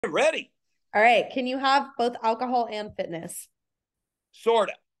I'm ready. All right. Can you have both alcohol and fitness?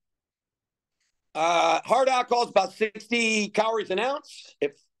 Sorta. Hard alcohol is about 60 calories an ounce.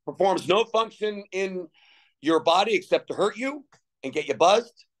 It performs no function in your body except to hurt you and get you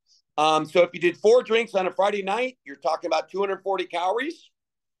buzzed. So if you did 4 drinks on a Friday night, you're talking about 240 calories.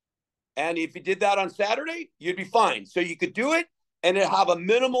 And if you did that on Saturday, you'd be fine. So you could do it and it'd have a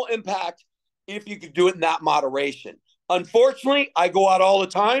minimal impact if you could do it in that moderation. Unfortunately, I go out all the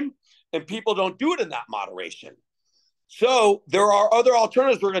time and people don't do it in that moderation. So there are other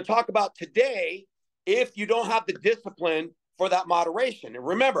alternatives we're going to talk about today if you don't have the discipline for that moderation. And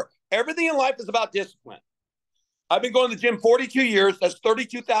remember, everything in life is about discipline. I've been going to the gym 42 years. That's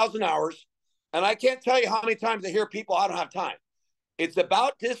 32,000 hours. And I can't tell you how many times I hear people, I don't have time. It's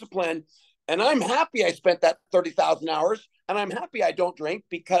about discipline. And I'm happy I spent that 30,000 hours. And I'm happy I don't drink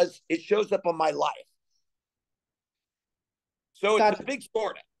because it shows up on my life. So it's a Gotcha. big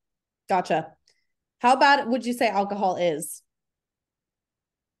sport. Gotcha. How bad would you say alcohol is?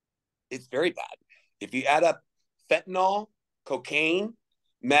 It's very bad. If you add up fentanyl, cocaine,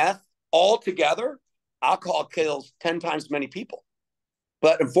 meth, all together, alcohol kills 10 times many people.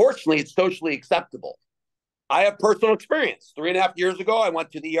 But unfortunately, it's socially acceptable. I have personal experience. 3.5 years ago, I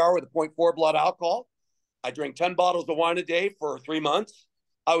went to the ER with a 0.4 blood alcohol. I drank 10 bottles of wine a day for 3 months.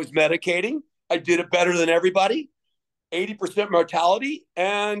 I was medicating. I did it better than everybody, 80% mortality,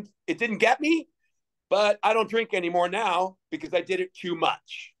 and it didn't get me, but I don't drink anymore now because I did it too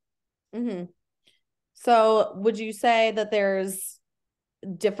much. Hmm. So would you say that there's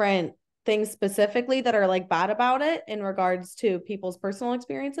different things specifically that are like bad about it in regards to people's personal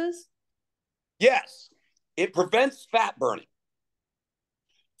experiences? Yes, it prevents fat burning.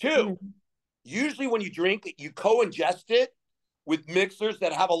 Two, Mhm. usually when you drink it, you co-ingest it with mixers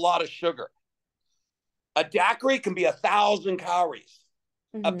that have a lot of sugar. A daiquiri can be 1,000 calories.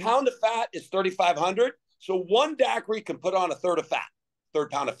 A Mhm. pound of fat is 3,500. So one daiquiri can put on a third of fat, third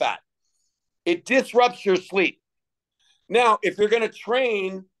pound of fat. It disrupts your sleep. Now, if you're going to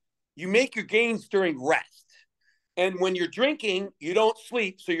train, you make your gains during rest. And when you're drinking, you don't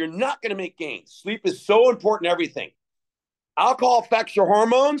sleep, so you're not going to make gains. Sleep is so important in everything. Alcohol affects your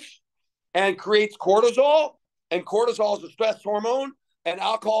hormones and creates cortisol, and cortisol is a stress hormone, and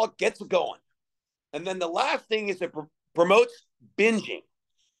alcohol gets it going. And then the last thing is it promotes binging.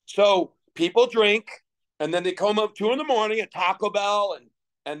 So people drink, and then they come up 2 in the morning at Taco Bell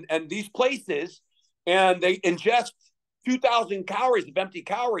and these places, and they ingest 2,000 calories of empty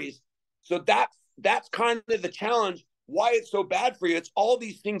calories. So that's kind of the challenge. Why it's so bad for you? It's all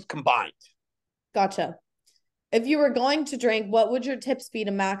these things combined. Gotcha. If you were going to drink, what would your tips be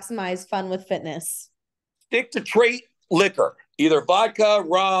to maximize fun with fitness? Stick to trait liquor, either vodka,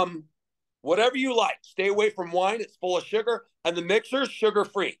 rum, whatever you like. Stay away from wine; it's full of sugar, and the mixer's sugar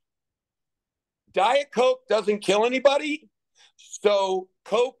free. Diet Coke doesn't kill anybody, so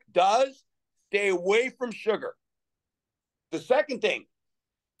Coke does. Stay away from sugar. The second thing,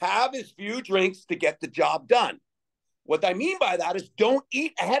 have as few drinks to get the job done. What I mean by that is don't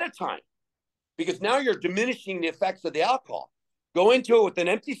eat ahead of time because now you're diminishing the effects of the alcohol. Go into it with an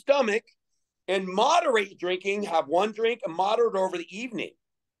empty stomach and moderate drinking. Have one drink and moderate over the evening.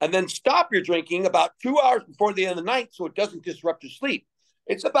 And then stop your drinking about 2 hours before the end of the night so it doesn't disrupt your sleep.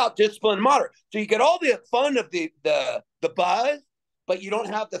 It's about discipline and moderate. So you get all the fun of the buzz, but you don't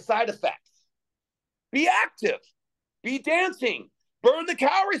have the side effects. Be active, be dancing, burn the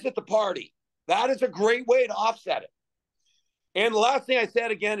calories at the party. That is a great way to offset it. And the last thing I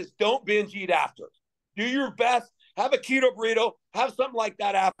said again is don't binge eat after. Do your best. Have a keto burrito. Have something like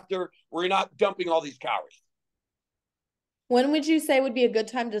that after where you're not dumping all these calories. When would you say would be a good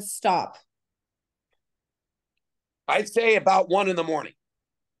time to stop? I'd say about 1 in the morning.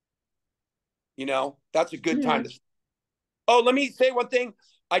 That's a good time Mhm. to. Oh, let me say one thing.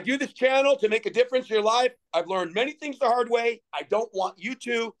 I do this channel to make a difference in your life. I've learned many things the hard way. I don't want you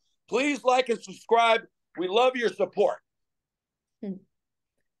to. Please like and subscribe. We love your support.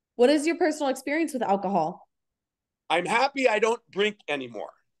 What is your personal experience with alcohol? I'm happy I don't drink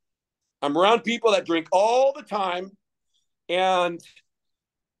anymore. I'm around people that drink all the time and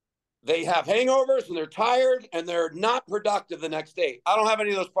they have hangovers and they're tired and they're not productive the next day. I don't have any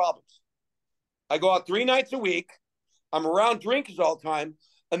of those problems. I go out 3 nights a week. I'm around drinkers all the time.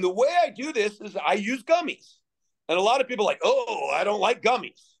 And the way I do this is I use gummies. And a lot of people are like, oh, I don't like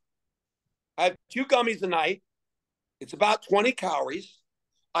gummies. I have 2 gummies a night. It's about 20 calories.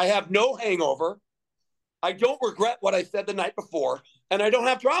 I have no hangover. I don't regret what I said the night before. And I don't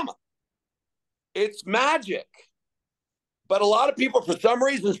have drama. It's magic. But a lot of people, for some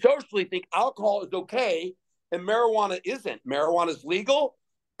reason, socially think alcohol is okay and marijuana isn't. Marijuana is legal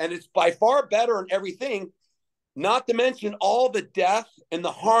And it's by far better in everything, not to mention all the death and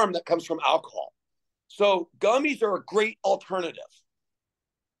the harm that comes from alcohol. So gummies are a great alternative.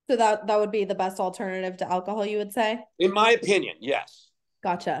 So that would be the best alternative to alcohol, you would say? In my opinion, yes.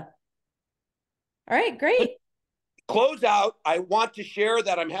 Gotcha. All right, great. Close out, I want to share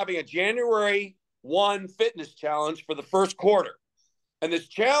that I'm having a January 1 fitness challenge for the first quarter. And this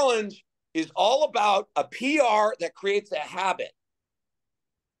challenge is all about a PR that creates a habit.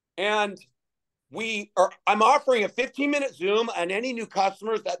 And I'm offering a 15-minute Zoom on any new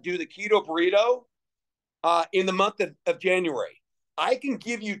customers that do the keto burrito in the month of January. I can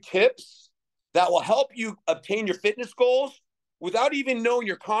give you tips that will help you obtain your fitness goals without even knowing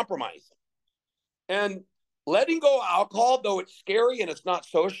you're compromising. And letting go of alcohol, though it's scary and it's not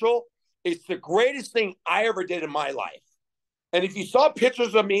social, it's the greatest thing I ever did in my life. And if you saw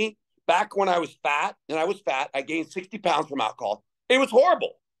pictures of me back when I was fat, I gained 60 pounds from alcohol. It was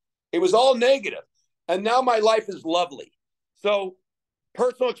horrible. It was all negative. And now my life is lovely. So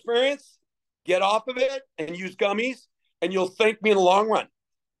personal experience, get off of it and use gummies, and you'll thank me in the long run.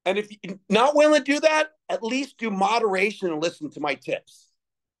 And if you're not willing to do that, at least do moderation and listen to my tips.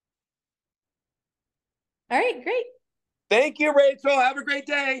 All right, great. Thank you, Rachel. Have a great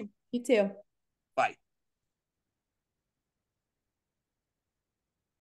day. You too. Bye.